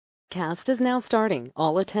Cast is now starting.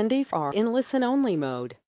 All attendees are in listen-only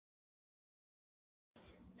mode.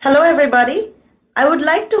 Hello, everybody. I would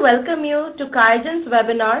like to welcome you to QIAGEN's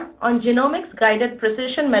webinar on Genomics Guided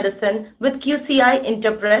Precision Medicine with QCI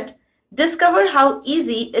Interpret. Discover how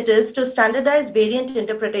easy it is to standardize variant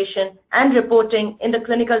interpretation and reporting in the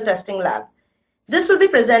clinical testing lab. This will be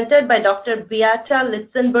presented by Dr. Beata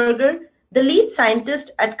Litzenberger, the lead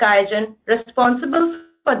scientist at QIAGEN, responsible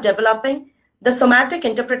for developing the somatic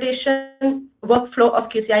interpretation workflow of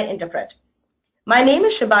QCI Interpret. My name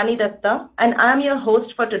is Shibani Datta, and I am your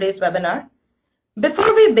host for today's webinar.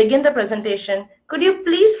 Before we begin the presentation, could you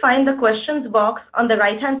please find the questions box on the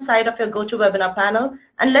right-hand side of your GoToWebinar panel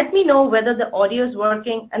and let me know whether the audio is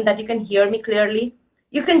working and that you can hear me clearly?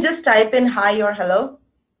 You can just type in hi or hello.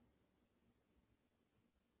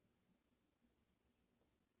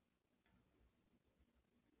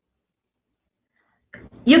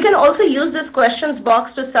 You can also use this questions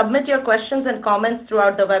box to submit your questions and comments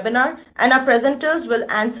throughout the webinar, and our presenters will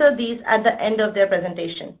answer these at the end of their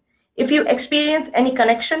presentation. If you experience any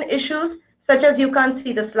connection issues, such as you can't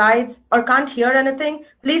see the slides or can't hear anything,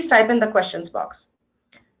 please type in the questions box.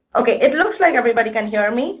 Okay, it looks like everybody can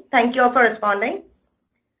hear me. Thank you all for responding.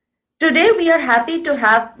 Today, we are happy to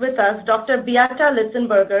have with us Dr. Beata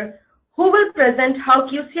Litzenberger, who will present how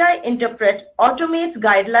QCI Interpret automates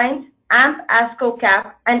guidelines, AMP, ASCO,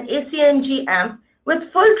 CAP, and ACMG AMP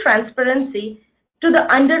with full transparency to the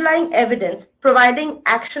underlying evidence, providing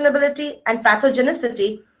actionability and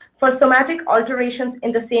pathogenicity for somatic alterations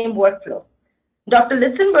in the same workflow. Dr.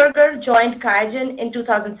 Litzenberger joined QIAGEN in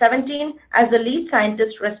 2017 as the lead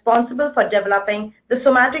scientist responsible for developing the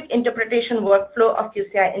somatic interpretation workflow of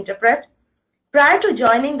QCI Interpret. Prior to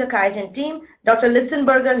joining the QIAGEN team, Dr.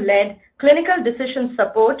 Litzenberger led clinical decision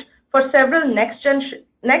support for several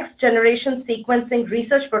next-generation sequencing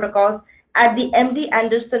research protocols at the MD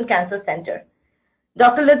Anderson Cancer Center.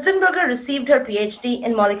 Dr. Litzenberger received her PhD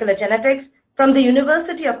in molecular genetics from the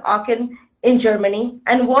University of Aachen in Germany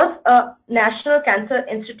and was a National Cancer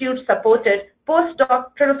Institute-supported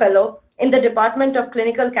postdoctoral fellow in the Department of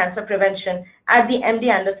Clinical Cancer Prevention at the MD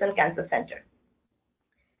Anderson Cancer Center.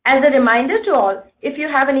 As a reminder to all, if you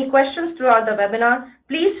have any questions throughout the webinar,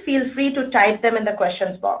 please feel free to type them in the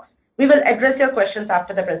questions box. We will address your questions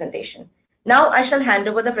after the presentation. Now I shall hand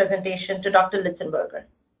over the presentation to Dr. Litzenberger.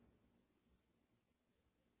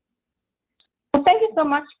 Well, thank you so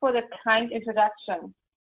much for the kind introduction.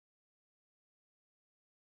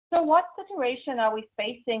 So what situation are we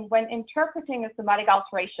facing when interpreting a somatic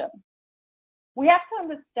alteration? We have to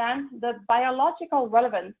understand the biological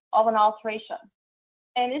relevance of an alteration.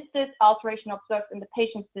 And is this alteration observed in the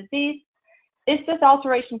patient's disease? Is this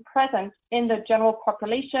alteration present in the general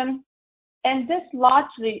population? And this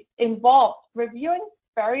largely involves reviewing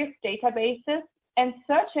various databases and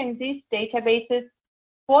searching these databases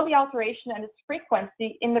for the alteration and its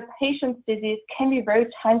frequency in the patient's disease can be very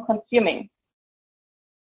time-consuming.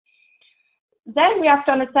 Then we have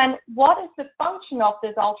to understand what is the function of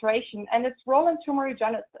this alteration and its role in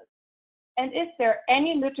tumorigenesis. And is there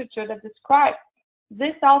any literature that describes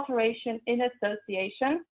this alteration in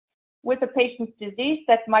association with a patient's disease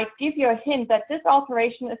that might give you a hint that this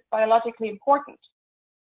alteration is biologically important?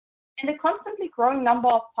 And a constantly growing number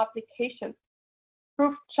of publications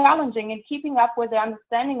prove challenging in keeping up with the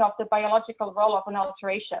understanding of the biological role of an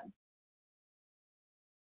alteration.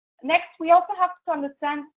 Next, we also have to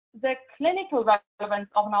understand the clinical relevance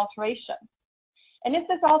of an alteration. And is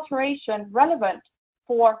this alteration relevant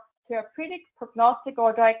for therapeutic, prognostic,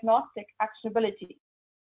 or diagnostic actionability?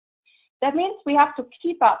 That means we have to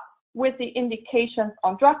keep up with the indications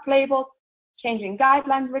on drug labels, changing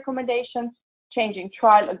guideline recommendations, changing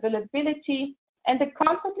trial availability, and the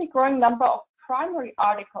constantly growing number of primary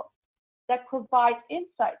articles that provide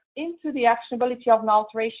insights into the actionability of an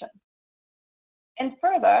alteration. And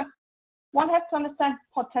further, one has to understand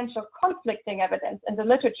potential conflicting evidence in the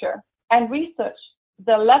literature and research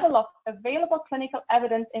the level of available clinical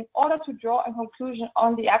evidence in order to draw a conclusion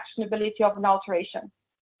on the actionability of an alteration.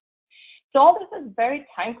 So all this is very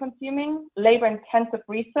time-consuming, labor-intensive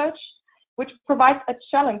research, which provides a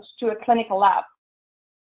challenge to a clinical lab.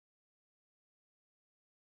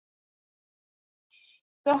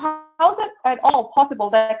 So how is it at all possible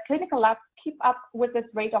that clinical labs keep up with this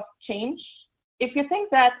rate of change? If you think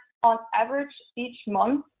that on average each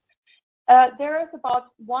month, there is about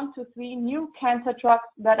 1 to 3 new cancer drugs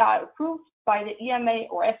that are approved by the EMA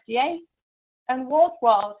or FDA, and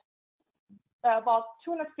worldwide, about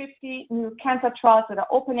 250 new cancer trials that are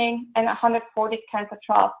opening and 140 cancer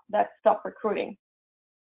trials that stop recruiting.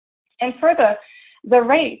 And further, the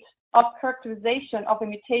rate of characterization of a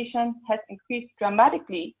mutation has increased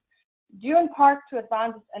dramatically due in part to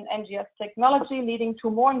advances in NGS technology, leading to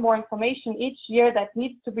more and more information each year that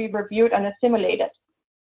needs to be reviewed and assimilated.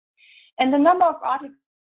 And the number of articles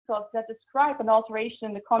that describe an alteration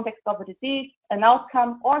in the context of a disease, an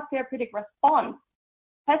outcome, or therapeutic response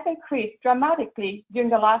has increased dramatically during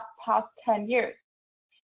the past 10 years.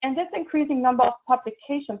 And this increasing number of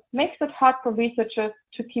publications makes it hard for researchers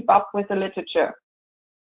to keep up with the literature.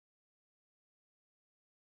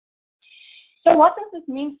 So what does this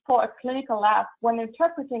mean for a clinical lab when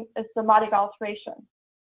interpreting a somatic alteration?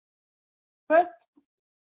 First,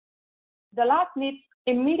 the lab needs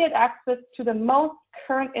immediate access to the most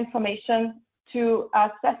current information to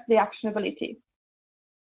assess the actionability.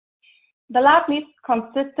 The lab needs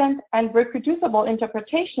consistent and reproducible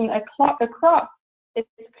interpretation across its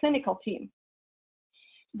clinical team.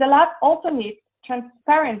 The lab also needs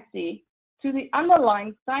transparency to the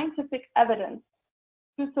underlying scientific evidence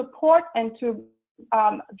to support and to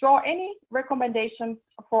draw any recommendations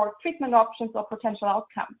for treatment options or potential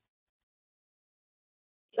outcomes.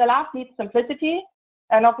 The lab needs simplicity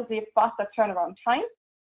and obviously a faster turnaround time,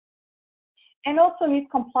 and also needs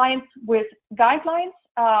compliance with guidelines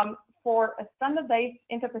for a standard-based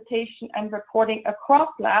interpretation and reporting across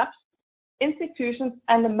labs, institutions,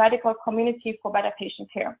 and the medical community for better patient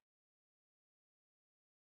care.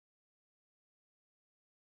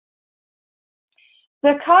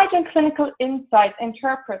 The QIAGEN Clinical Insight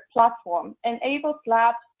Interpret platform enables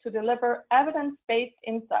labs to deliver evidence-based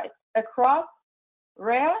insights across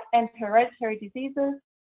rare and hereditary diseases,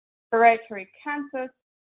 hereditary cancers,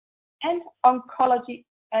 and oncology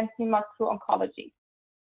and hemato-oncology.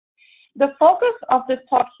 The focus of this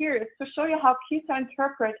talk here is to show you how QCI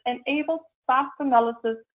Interpret enables fast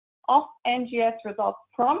analysis of NGS results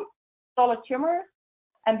from solid tumors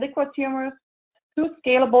and liquid tumors to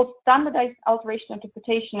scalable standardized alteration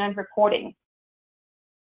interpretation and reporting.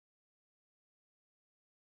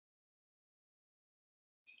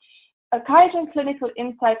 A QIAGEN Clinical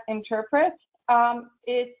Insight Interpret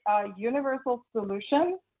is a universal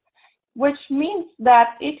solution, which means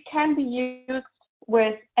that it can be used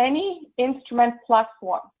with any instrument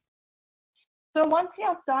platform. So once you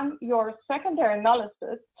have done your secondary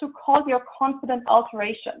analysis to cause your confident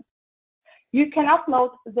alteration, you can upload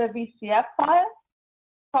the VCF file,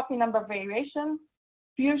 copy number variation,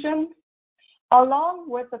 fusion, along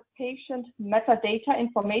with the patient metadata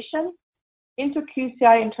information into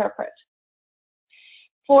QCI Interpret.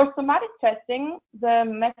 For somatic testing, the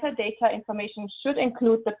metadata information should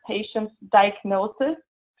include the patient's diagnosis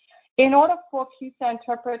in order for QCI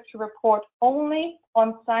Interpret to report only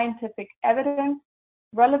on scientific evidence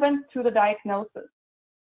relevant to the diagnosis.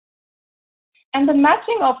 And the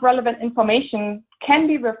matching of relevant information can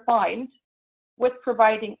be refined with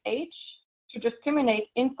providing age to discriminate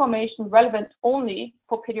information relevant only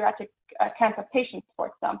for pediatric cancer patients, for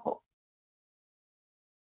example.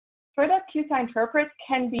 Further, QCI Interpret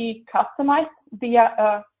can be customized via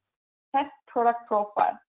a test product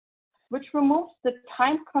profile, which removes the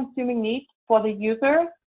time-consuming need for the user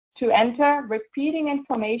to enter repeating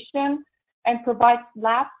information and provides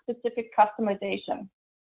lab-specific customization.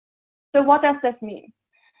 So what does this mean?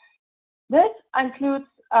 This includes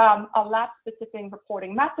a lab-specific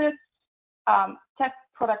reporting method, test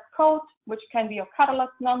product code, which can be a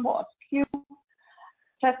catalyst number or SKU,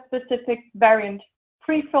 test-specific variant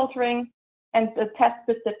pre-filtering, and the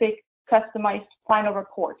test-specific customized final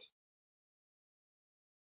report.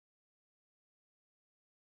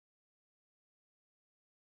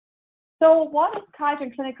 So what is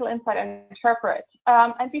QIAGEN Clinical Insight Interpret?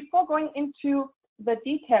 And before going into the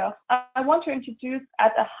details, I want to introduce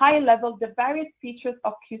at a high level the various features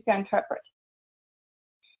of QCI Interpret.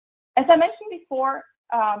 As I mentioned before,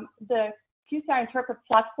 the QCI Interpret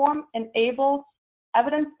platform enables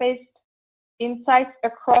evidence-based insights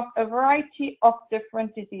across a variety of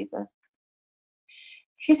different diseases.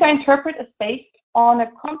 QCI Interpret is based on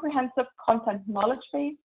a comprehensive content knowledge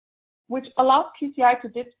base, which allows QCI to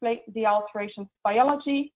display the alteration's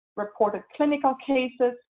biology, reported clinical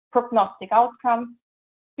cases, prognostic outcomes,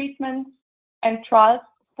 treatments, and trials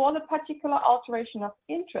for the particular alteration of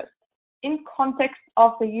interest in context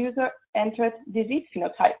of the user-entered disease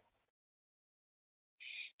phenotype.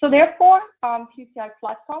 So therefore, QCI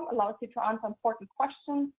platform allows you to answer important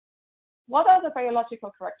questions. What are the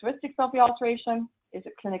biological characteristics of the alteration? Is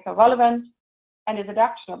it clinically relevant? And is it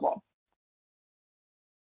actionable?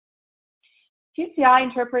 QCI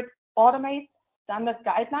Interpret automates standard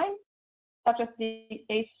guidelines, such as the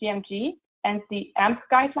ACMG and the AMP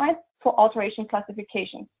guidelines for alteration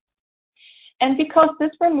classification. And because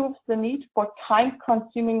this removes the need for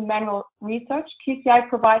time-consuming manual research, QCI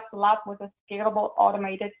provides the lab with a scalable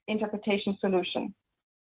automated interpretation solution.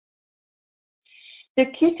 The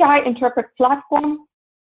QCI Interpret platform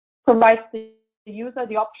provides the user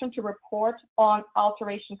the option to report on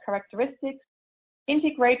alteration characteristics,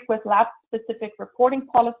 integrate with lab-specific reporting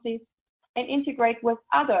policies, and integrate with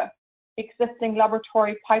other existing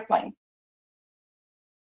laboratory pipelines.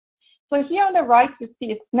 So here on the right, you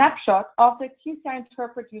see a snapshot of the QCI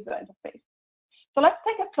Interpret user interface. So let's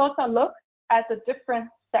take a closer look at the different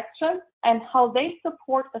sections and how they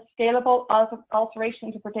support a scalable alteration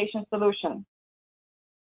interpretation solution.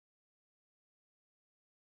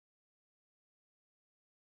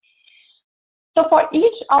 So for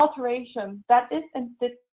each alteration that is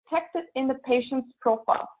detected in the patient's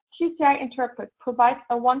profile, QCI Interpret provides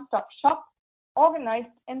a one-stop shop organized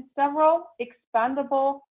in several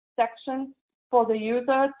expandable sections for the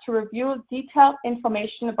user to review detailed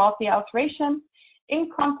information about the alteration in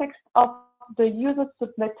context of the user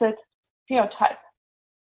submitted phenotype.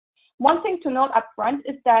 One thing to note up front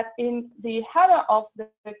is that in the header of the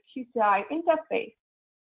QCI interface,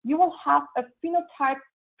 you will have a phenotype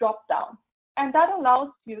dropdown, and that allows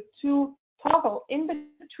you to toggle in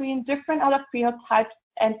between different other phenotypes,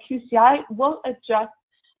 and QCI will adjust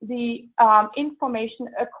the information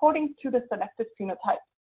according to the selected phenotype.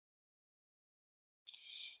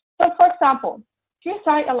 So for example,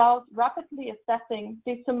 QCI allows rapidly assessing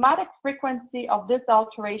the somatic frequency of this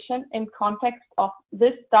alteration in context of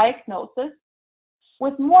this diagnosis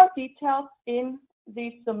with more details in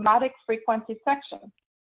the somatic frequency section.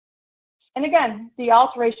 And again, the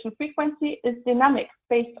alteration frequency is dynamic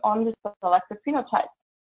based on the selected phenotype.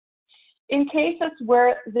 In cases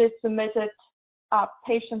where the submitted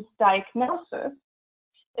patient's diagnosis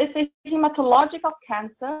is a hematological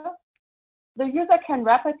cancer, the user can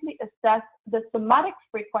rapidly assess the somatic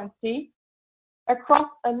frequency across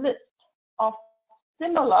a list of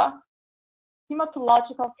similar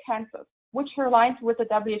hematological cancers, which are aligned with the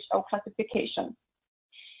WHO classification.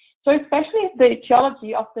 So especially if the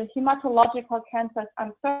etiology of the hematological cancer is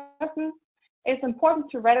uncertain, it's important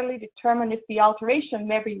to readily determine if the alteration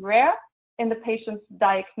may be rare in the patient's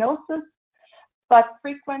diagnosis, but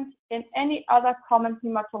frequent in any other common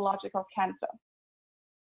hematological cancer.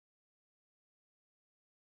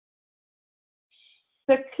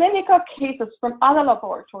 The clinical cases from other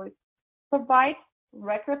laboratories provide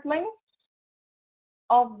record links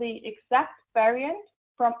of the exact variant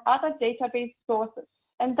from other database sources,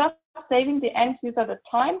 and thus saving the end user the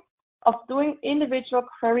time of doing individual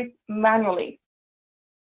queries manually.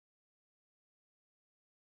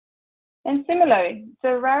 And similarly,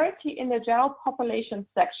 the rarity in the general population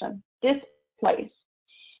section displays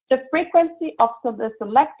the frequency of the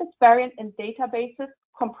selected variant in databases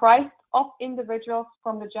comprised of individuals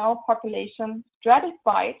from the general population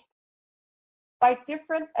stratified by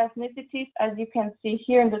different ethnicities, as you can see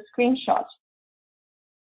here in the screenshot.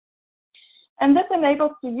 And this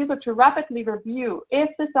enables the user to rapidly review if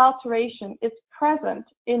this alteration is present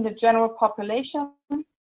in the general population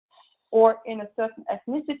or in a certain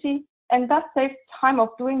ethnicity, and thus saves time of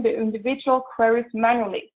doing the individual queries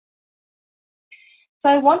manually. So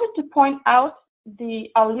I wanted to point out the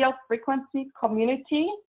allele frequency community.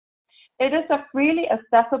 It is a freely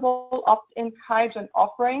accessible opt-in QIAGEN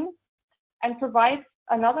offering and provides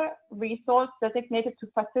another resource designated to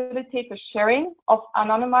facilitate the sharing of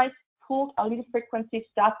anonymized pooled allele frequency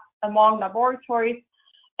stats among laboratories,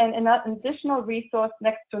 and an additional resource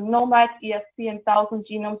next to NOMAD, ESP, and 1,000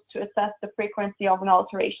 genomes to assess the frequency of an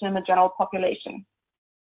alteration in the general population.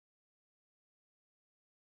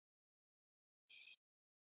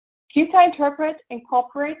 QCI Interpret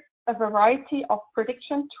incorporates a variety of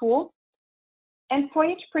prediction tools, and for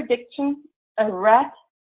each prediction, a red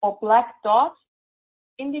or black dot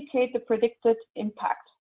indicates the predicted impact.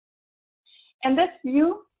 And this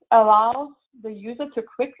view allows the user to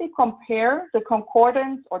quickly compare the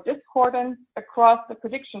concordance or discordance across the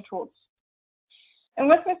prediction tools. And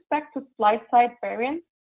with respect to splice site variants,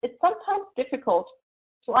 it's sometimes difficult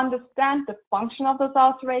to understand the function of those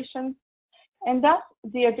alterations, and thus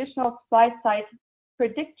the additional splice site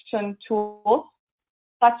prediction tools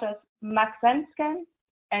such as MaxenScan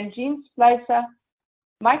and GeneSplicer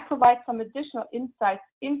might provide some additional insights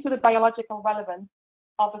into the biological relevance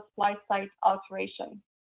of a splice site alteration.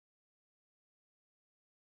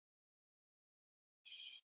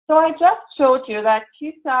 So I just showed you that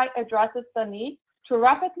QCI addresses the need to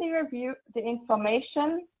rapidly review the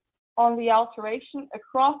information on the alteration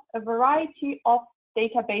across a variety of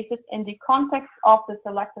databases in the context of the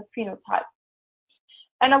selected phenotype.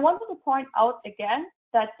 And I wanted to point out again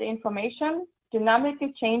that the information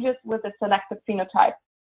dynamically changes with the selected phenotype.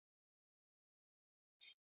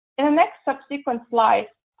 In the next subsequent slides,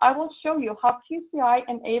 I will show you how QCI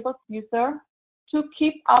enables users to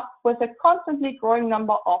keep up with a constantly growing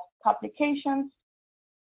number of publications,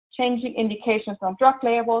 changing indications on drug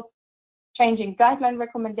labels, changing guideline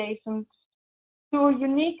recommendations to a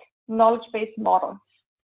unique knowledge-based model.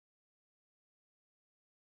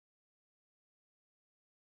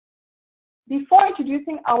 Before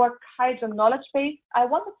introducing our QIAGEN knowledge base, I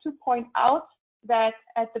wanted to point out that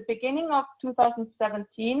at the beginning of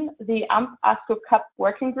 2017, the ASCO CUP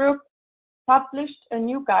working group published a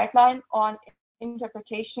new guideline on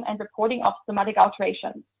interpretation and reporting of somatic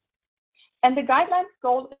alterations. And the guideline's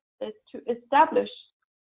goal is to establish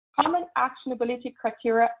common actionability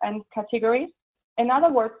criteria and categories. In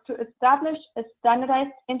other words, to establish a standardized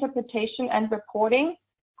interpretation and reporting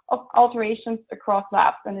of alterations across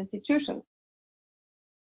labs and institutions.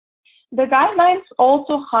 The guidelines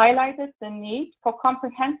also highlighted the need for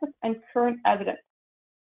comprehensive and current evidence.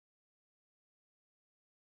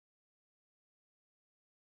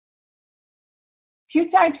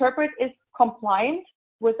 QCI Interpret is compliant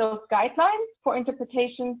with those guidelines for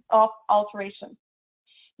interpretations of alterations.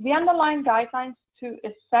 The underlying guidelines to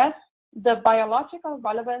assess the biological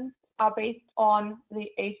relevance are based on the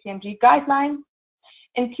ACMG guidelines,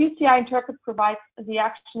 and QCI Interpret provides the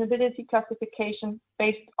actionability classification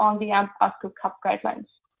based on the ASCO CUP guidelines.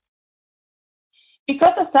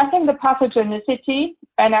 Because assessing the pathogenicity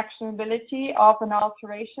and actionability of an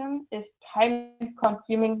alteration is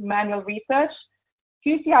time-consuming manual research,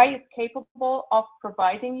 QCI is capable of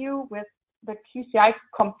providing you with the QCI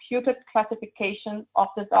computed classification of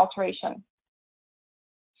this alteration.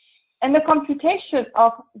 And the computation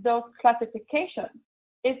of those classifications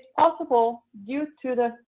is possible due to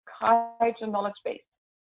the QIAGEN knowledge base.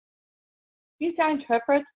 QCI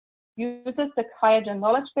Interpret uses the QIAGEN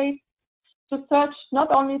knowledge base to search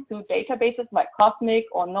not only through databases like COSMIC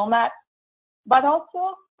or NOMAD, but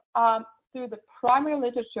also through the primary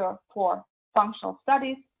literature for functional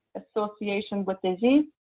studies, association with disease,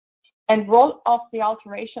 and role of the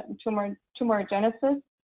alteration in tumorigenesis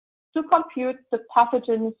to compute the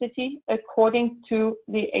pathogenicity according to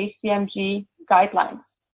the ACMG guidelines.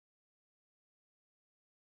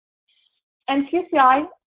 And QCI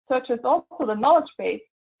searches also the knowledge base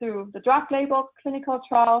through the drug labels, clinical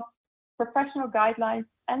trials, professional guidelines,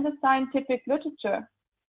 and the scientific literature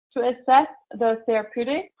to assess the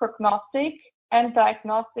therapeutic, prognostic, and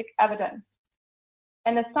diagnostic evidence.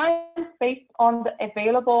 And the science based on the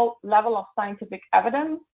available level of scientific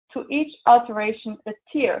evidence to each alteration is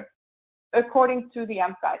tiered according to the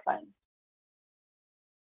AMP guidelines.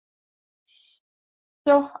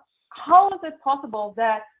 So how is it possible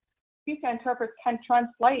that QCI Interpret can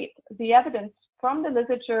translate the evidence from the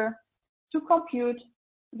literature to compute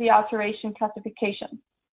the alteration classification?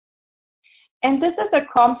 And this is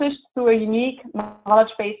accomplished through a unique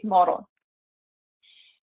knowledge-based model.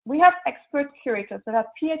 We have expert curators that have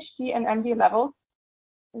PhD and MD levels.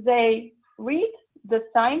 They read the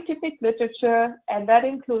scientific literature, and that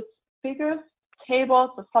includes figures, tables,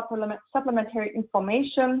 or supplementary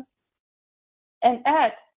information, and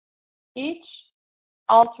add each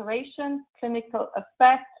alteration, clinical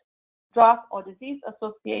effect, drug or disease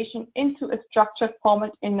association into a structured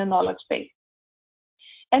format in the knowledge base.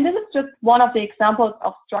 And this is just one of the examples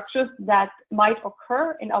of structures that might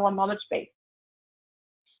occur in our knowledge base.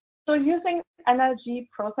 So using NLG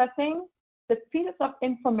processing, the pieces of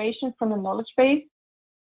information from the knowledge base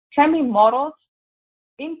can be modeled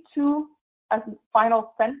into a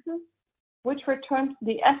final sentence, which returns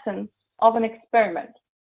the essence of an experiment.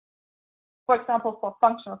 For example, for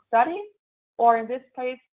functional studies, or in this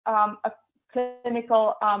case, a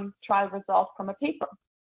clinical trial result from a paper.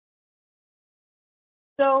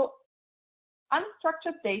 So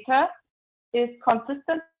unstructured data is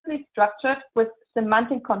consistently structured with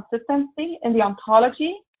semantic consistency in the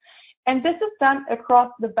ontology, and this is done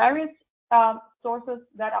across the various sources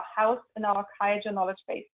that are housed in our QIAGEN knowledge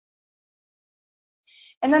base.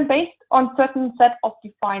 And then based on certain set of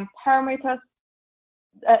defined parameters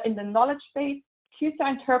in the knowledge base,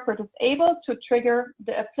 QCI Interpret is able to trigger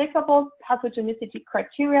the applicable pathogenicity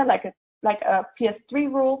criteria like a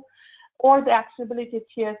PS3 rule, or the actionability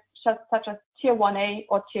tiers such as Tier 1A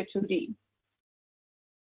or Tier 2D.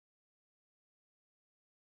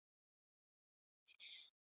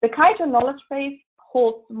 The QIAGEN knowledge base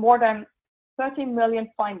holds more than 30 million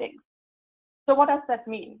findings. So what does that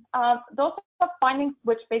mean? Those are findings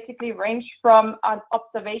which basically range from an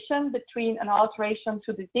observation between an alteration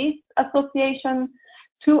to disease association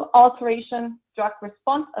to alteration drug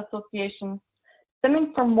response association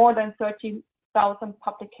stemming from more than 30,000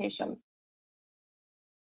 publications.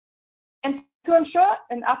 And to ensure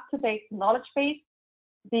an up-to-date knowledge base,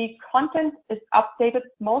 the content is updated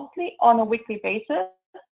mostly on a weekly basis,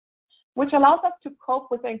 which allows us to cope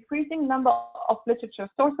with the increasing number of literature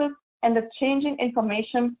sources and the changing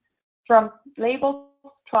information from labels,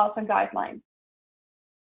 trials, and guidelines.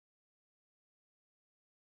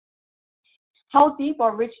 How deep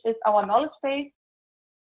or rich is our knowledge base?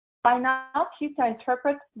 By now, QCI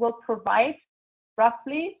Interpret will provide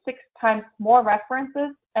roughly 6 times more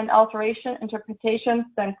references and alteration interpretations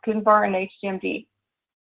than ClinVar and HGMD.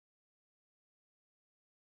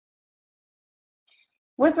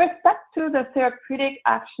 With respect to the therapeutic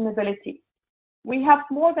actionability, we have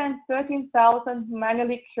more than 13,000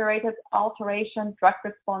 manually curated alteration drug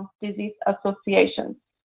response disease associations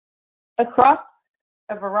across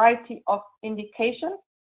a variety of indications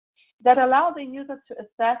that allow the user to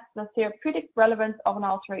assess the therapeutic relevance of an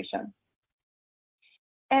alteration.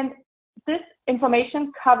 And this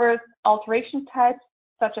information covers alteration types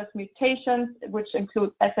such as mutations, which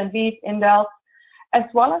include SNVs, indels, as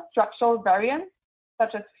well as structural variants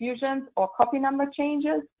such as fusions or copy number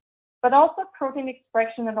changes, but also protein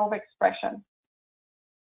expression and overexpression.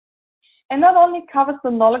 And not only covers the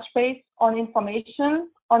knowledge base on information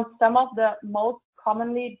on some of the most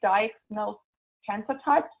commonly diagnosed cancer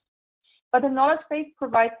types, but the knowledge base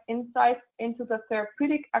provides insights into the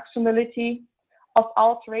therapeutic actionability of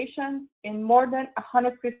alterations in more than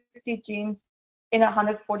 150 genes in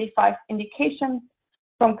 145 indications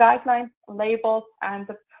from guidelines, labels, and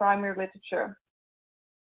the primary literature.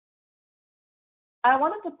 I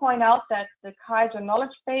wanted to point out that the QIAGEN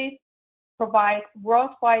knowledge base provides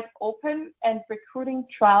worldwide open and recruiting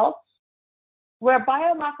trials where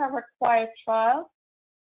biomarker-required trials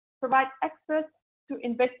provide access to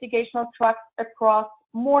investigational drugs across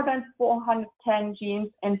more than 410 genes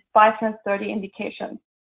in 530 indications.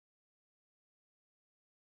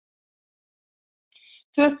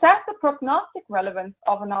 To assess the prognostic relevance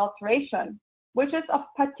of an alteration, which is of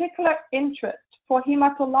particular interest for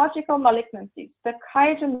hematological malignancies, the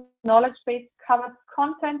QIAGEN knowledge base covers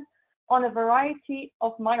content on a variety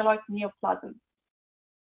of myeloid neoplasms.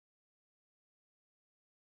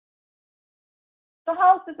 So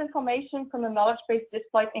how is this information from the knowledge base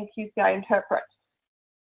displayed in QCI Interpret?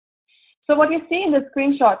 So what you see in the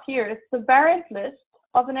screenshot here is the variant list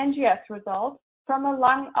of an NGS result from a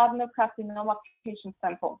lung adenocarcinoma patient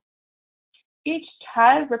sample. Each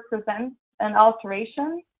tile represents an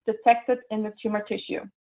alteration detected in the tumor tissue.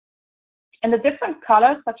 And the different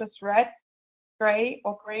colors, such as red, gray,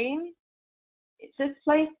 or green,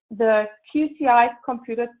 display the QCI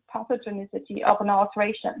computed pathogenicity of an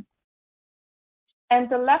alteration. And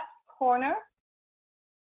the left corner,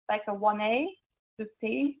 like a 1A to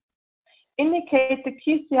C, indicates the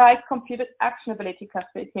QCI computed actionability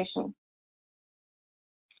classification.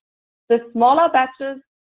 The smaller batches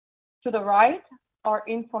to the right are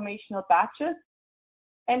informational batches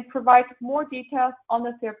and provide more details on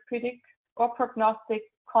the therapeutic or prognostic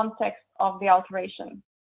context of the alteration.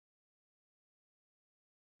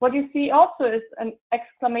 What you see also is an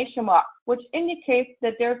exclamation mark, which indicates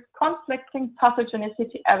that there's conflicting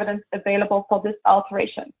pathogenicity evidence available for this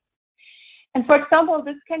alteration. And for example,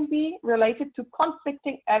 this can be related to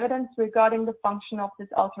conflicting evidence regarding the function of this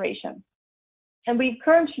alteration. And we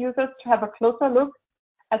encourage users to have a closer look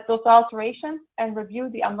at those alterations and review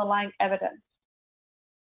the underlying evidence.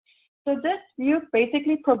 So this view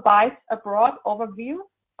basically provides a broad overview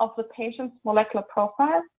of the patient's molecular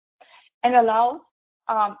profile and allows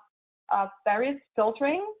various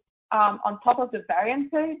filtering on top of the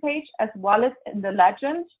variant page as well as in the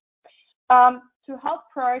legend to help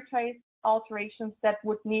prioritize alterations that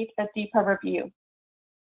would need a deeper review.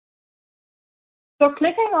 So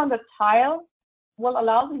clicking on the tile will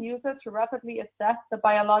allow the user to rapidly assess the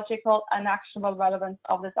biological and actionable relevance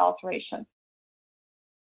of this alteration.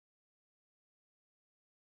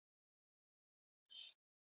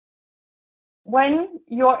 When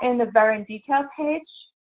you're in the variant detail page,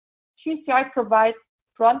 QCI provides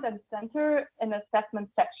front and center an assessment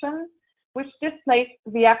section, which displays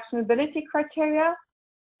the actionability criteria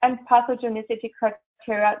and pathogenicity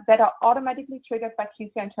criteria that are automatically triggered by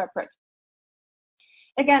QCI Interpret.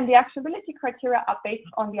 Again, the actionability criteria are based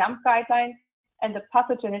on the AMP guidelines, and the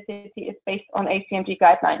pathogenicity is based on ACMG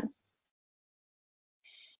guidelines.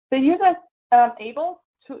 The user is able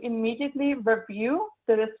to immediately review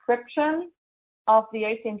the description of the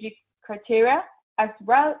ACMG criteria, as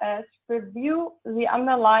well as review the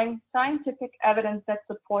underlying scientific evidence that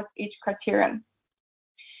supports each criterion.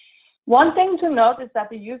 One thing to note is that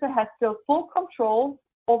the user has still full control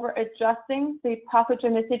over adjusting the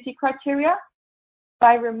pathogenicity criteria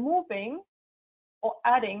by removing or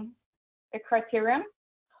adding a criterion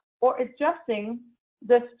or adjusting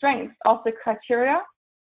the strength of the criteria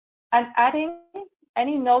and adding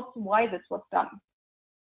any notes why this was done.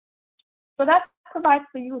 So that provides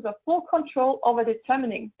the user full control over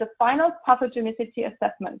determining the final pathogenicity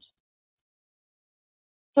assessment.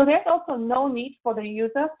 So there's also no need for the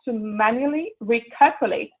user to manually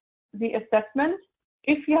recalculate the assessment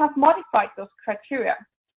if you have modified those criteria,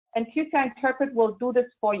 and QCI Interpret will do this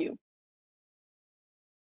for you.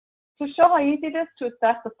 To show how easy it is to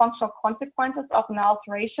assess the functional consequences of an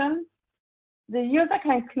alteration, the user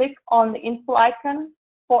can click on the info icon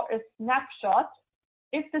for a snapshot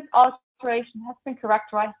if this alteration has been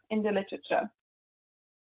characterized in the literature.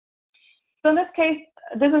 So in this case,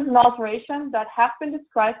 this is an alteration that has been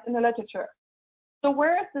described in the literature. So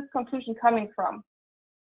where is this conclusion coming from?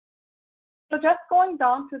 So just going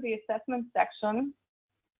down to the assessment section,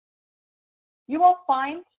 you will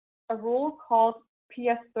find a rule called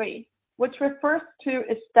PS3, which refers to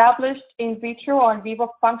established in vitro or in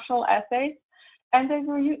vivo functional assays, and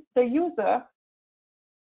the user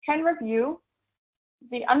can review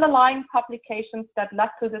the underlying publications that led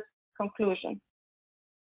to this conclusion.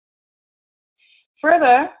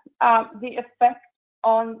 Further, the effect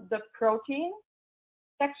on the protein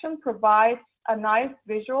section provides a nice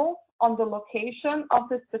visual on the location of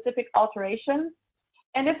the specific alteration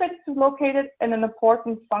and if it's located in an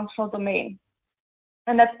important functional domain,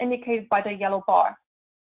 and that's indicated by the yellow bar.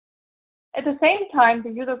 At the same time, the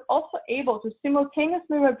user is also able to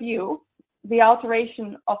simultaneously review the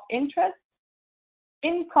alteration of interest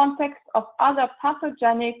in context of other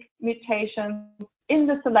pathogenic mutations in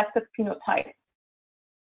the selected phenotype.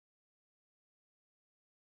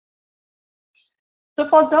 So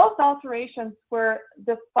for those alterations where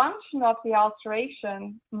the function of the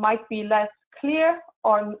alteration might be less clear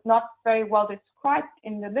or not very well described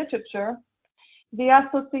in the literature, the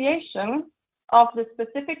association of the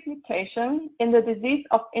specific mutation in the disease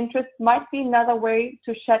of interest might be another way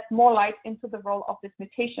to shed more light into the role of this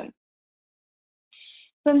mutation.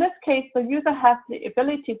 So in this case, the user has the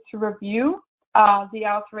ability to review the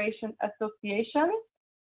alteration association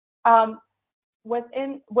with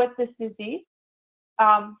this disease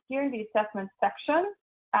here in the assessment section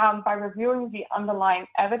by reviewing the underlying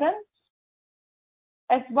evidence,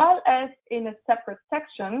 as well as in a separate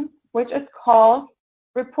section, which is called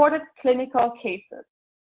Reported Clinical Cases.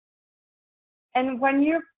 And when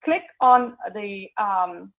you click on the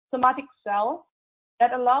somatic cell,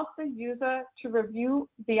 that allows the user to review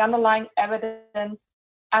the underlying evidence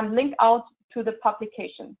and link out to the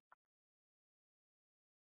publication.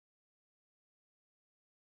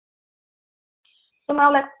 So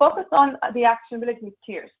now let's focus on the actionability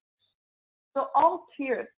tiers. So all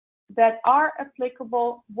tiers that are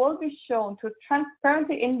applicable will be shown to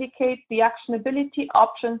transparently indicate the actionability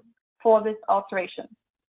options for this alteration.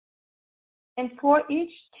 And for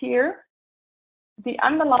each tier, the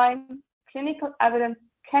underlying clinical evidence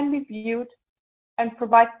can be viewed and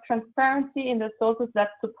provide transparency in the sources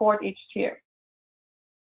that support each tier.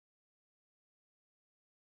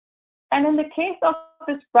 And in the case of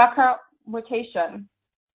this BRCA mutation,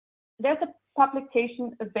 there's a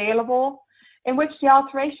publication available in which the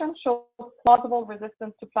alteration shows plausible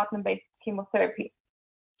resistance to platinum-based chemotherapy.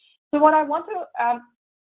 So what I want to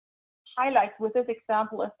highlight with this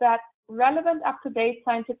example is that relevant up-to-date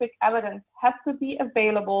scientific evidence has to be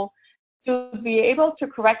available to be able to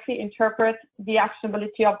correctly interpret the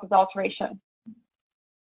actionability of this alteration.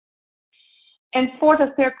 And for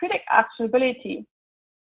the therapeutic actionability,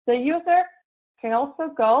 the user can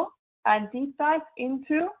also go and deep dive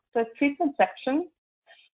into the treatment section,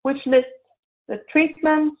 which lists the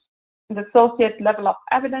treatment, the associated level of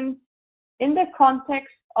evidence in the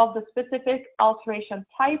context of the specific alteration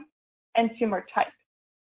type and tumor type.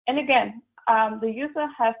 And again, the user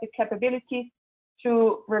has the capability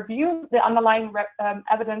to review the underlying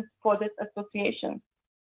evidence for this association.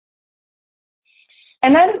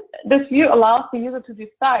 And then this view allows the user to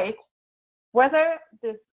decide whether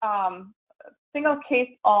this single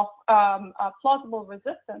case of plausible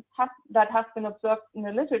resistance that has been observed in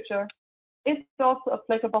the literature is also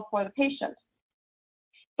applicable for the patient.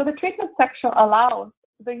 So the treatment section allows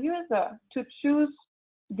the user to choose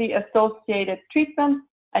the associated treatment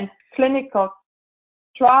and clinical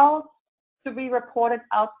trials to be reported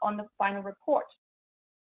out on the final report.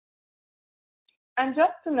 And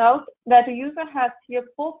just to note that the user has here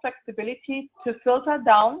full flexibility to filter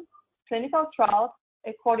down clinical trials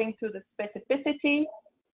according to the specificity,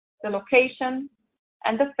 the location,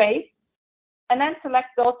 and the phase, and then select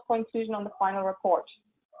those for inclusion on the final report.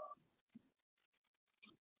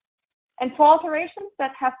 And for alterations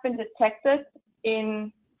that have been detected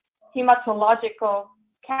in hematological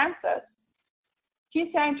cancers,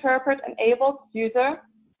 QCI Interpret enables user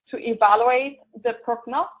to evaluate the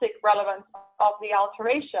prognostic relevance of the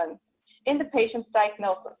alteration in the patient's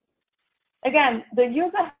diagnosis. Again, the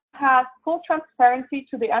user has full transparency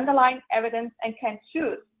to the underlying evidence and can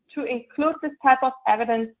choose to include this type of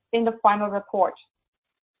evidence in the final report.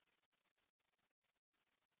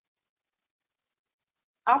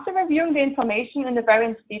 After reviewing the information in the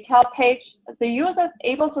variance detail page, the user is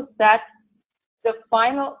able to set the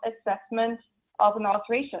final assessment of an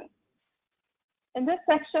alteration. In this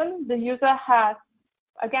section, the user has,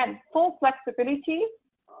 again, full flexibility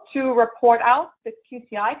to report out the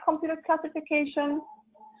QCI computed classification,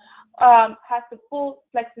 has the full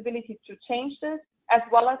flexibility to change this, as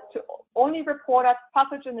well as to only report out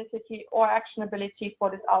pathogenicity or actionability for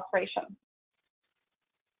this alteration.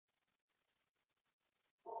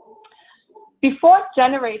 Before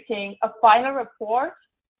generating a final report,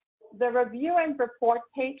 the review and report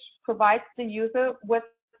page provides the user with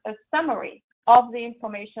a summary of the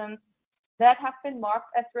information that have been marked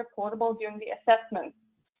as reportable during the assessment,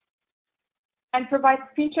 and provides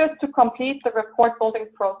features to complete the report building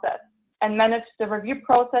process and manage the review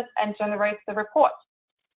process and generate the report.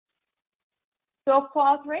 So for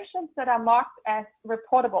alterations that are marked as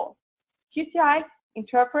reportable, QCI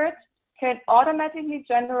Interpret can automatically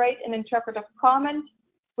generate an interpretive comment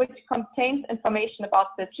which contains information about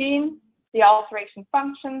the gene, the alteration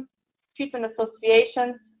function, treatment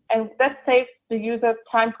associations, and that saves the user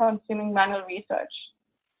time-consuming manual research.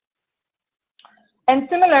 And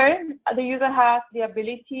similarly, the user has the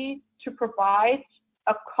ability to provide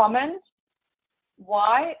a comment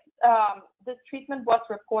why this treatment was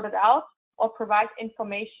reported out, or provide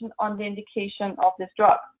information on the indication of this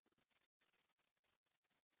drug.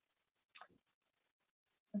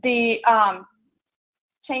 The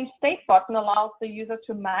Change State button allows the user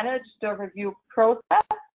to manage the review process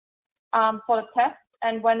for the test,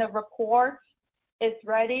 and when a report is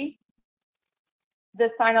ready, the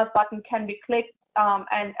Sign Out button can be clicked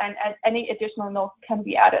and any additional notes can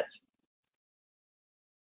be added.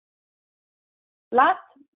 Last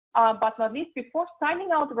but not least, before signing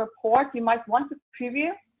out the report, you might want to preview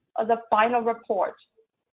the final report.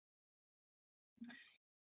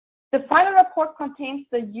 The final report contains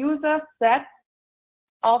the user set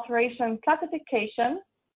alteration classification,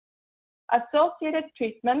 associated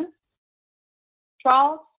treatments,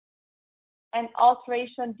 trials, and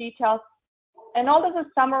alteration details, and all this is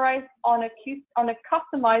summarized on a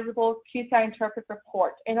customizable QCI Interpret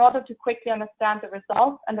report in order to quickly understand the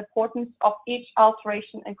results and the importance of each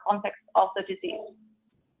alteration in context of the disease.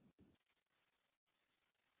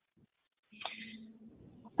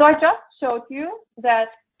 So I just showed you that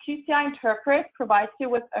QCI Interpret provides you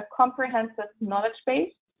with a comprehensive knowledge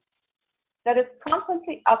base that is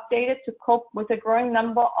constantly updated to cope with a growing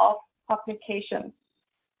number of publications.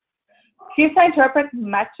 QCI Interpret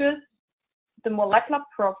matches the molecular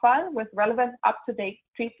profile with relevant up-to-date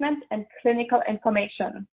treatment and clinical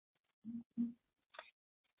information.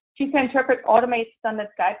 QCI Interpret automates standard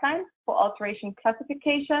guidelines for alteration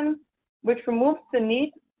classification, which removes the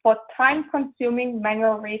need for time-consuming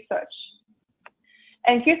manual research.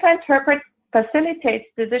 And QCI Interpret facilitates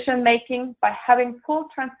decision-making by having full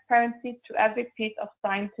transparency to every piece of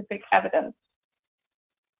scientific evidence.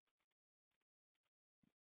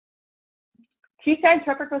 QCI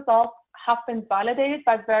Interpret results have been validated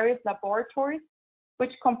by various laboratories,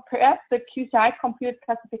 which compares the QCI computed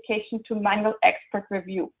classification to manual expert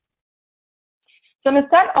review. So in a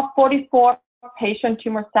set of 44 patient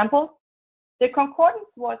tumor samples, the concordance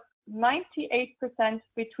was 98%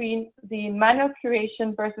 between the manual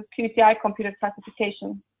curation versus QCI computed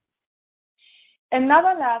classification.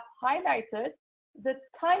 Another lab highlighted the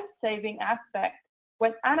time-saving aspect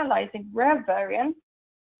when analyzing rare variants,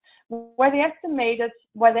 where they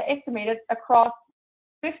estimated across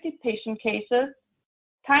 50 patient cases,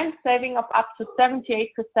 time saving of up to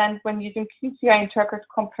 78% when using QCI Interpret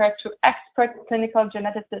compared to expert clinical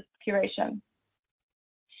geneticist curation.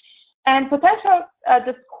 And potential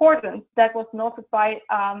discordance that was noted by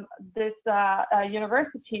this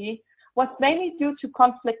university was mainly due to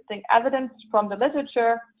conflicting evidence from the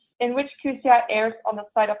literature in which QCI errs on the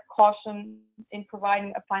side of caution in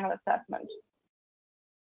providing a final assessment.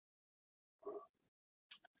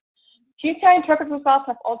 QCI Interpret results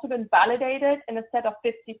have also been validated in a set of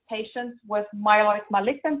 50 patients with myeloid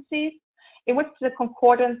malignancies, in which the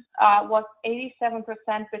concordance was 87%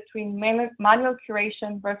 between manual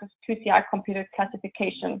curation versus QCI computed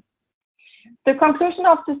classification. The conclusion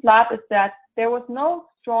of this lab is that there was no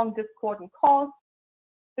strong discordant cause,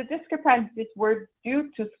 The discrepancies were due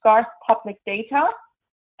to scarce public data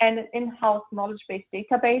and an in-house knowledge-based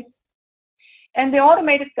database. And the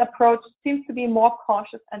automated approach seems to be more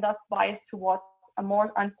cautious and thus biased towards a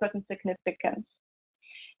more uncertain significance.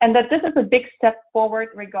 And that this is a big step forward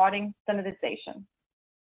regarding standardization.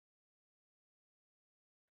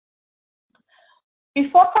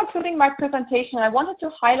 Before concluding my presentation, I wanted to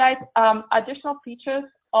highlight additional features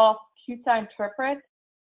of QCI Interpret,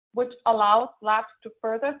 which allows labs to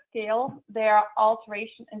further scale their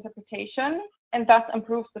alteration interpretation and thus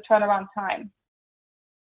improves the turnaround time.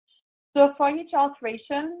 So for each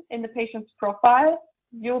alteration in the patient's profile,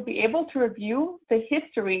 you'll be able to review the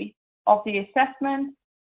history of the assessment,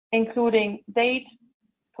 including date,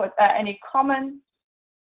 put any comments,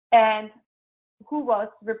 and who was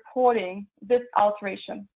reporting this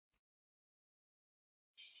alteration.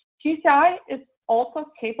 QCI is also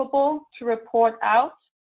capable to report out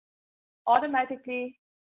automatically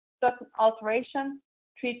certain alterations,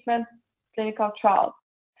 treatments, clinical trials.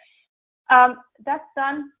 That's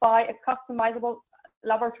done by a customizable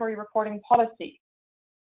laboratory reporting policy.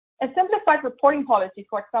 A simplified reporting policy,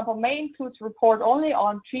 for example, may include to report only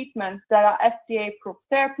on treatments that are FDA-approved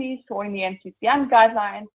therapies or in the NCCN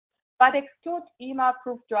guidelines, but exclude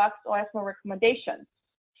EMA-approved drugs or ESMO recommendations.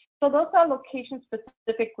 So those are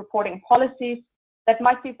location-specific reporting policies that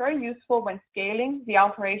might be very useful when scaling the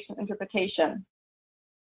alteration interpretation.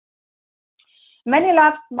 Many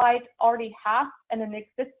labs might already have an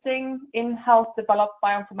existing in-house developed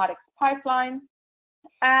bioinformatics pipeline,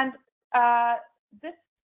 and this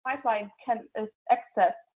pipeline can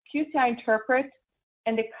access QCI Interpret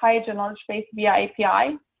and the QIAGEN knowledge base via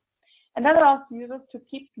API, and that allows users to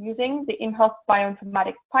keep using the in-house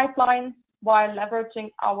bioinformatics pipeline while leveraging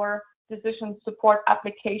our decision support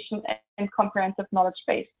application and comprehensive knowledge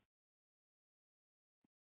base.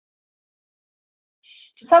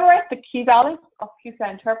 To summarize the key values of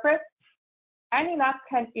QCI Interpret, any lab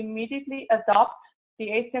can immediately adopt the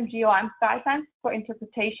ACMG-OM guidelines for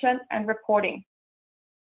interpretation and reporting.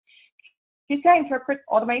 QCI Interpret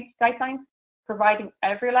automates guidelines, providing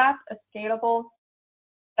every lab a scalable,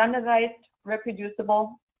 standardized,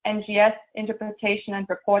 reproducible NGS interpretation and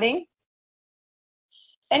reporting.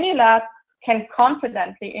 Any lab can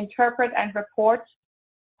confidently interpret and report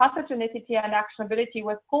pathogenicity and actionability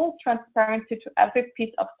with full transparency to every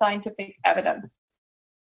piece of scientific evidence.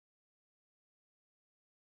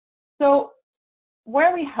 So where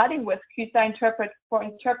are we heading with QCI Interpret for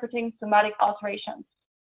interpreting somatic alterations?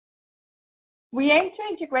 We aim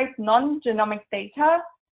to integrate non-genomic data.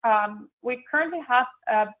 We currently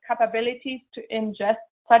have capabilities to ingest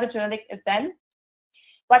cytogenetic events,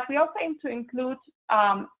 but we also aim to include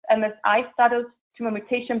MSI status, tumor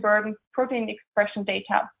mutation burden, protein expression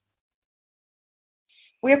data.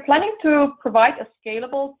 We are planning to provide a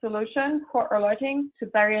scalable solution for alerting to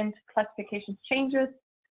variant classification changes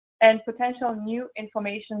and potential new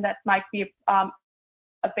information that might be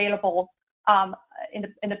available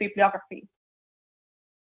in the bibliography.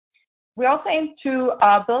 We also aim to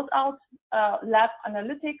build out lab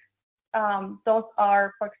analytics. Those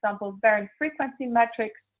are, for example, variant frequency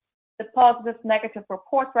metrics, the positive negative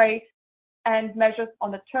report rate, and measures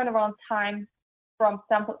on the turnaround time from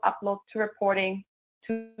sample upload to reporting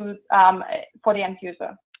for the end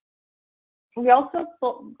user. We also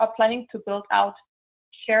are planning to build out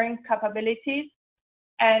sharing capabilities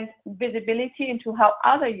and visibility into how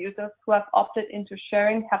other users who have opted into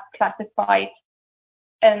sharing have classified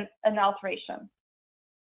an alteration.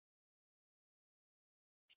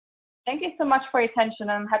 Thank you so much for your attention.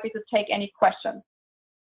 I'm happy to take any questions.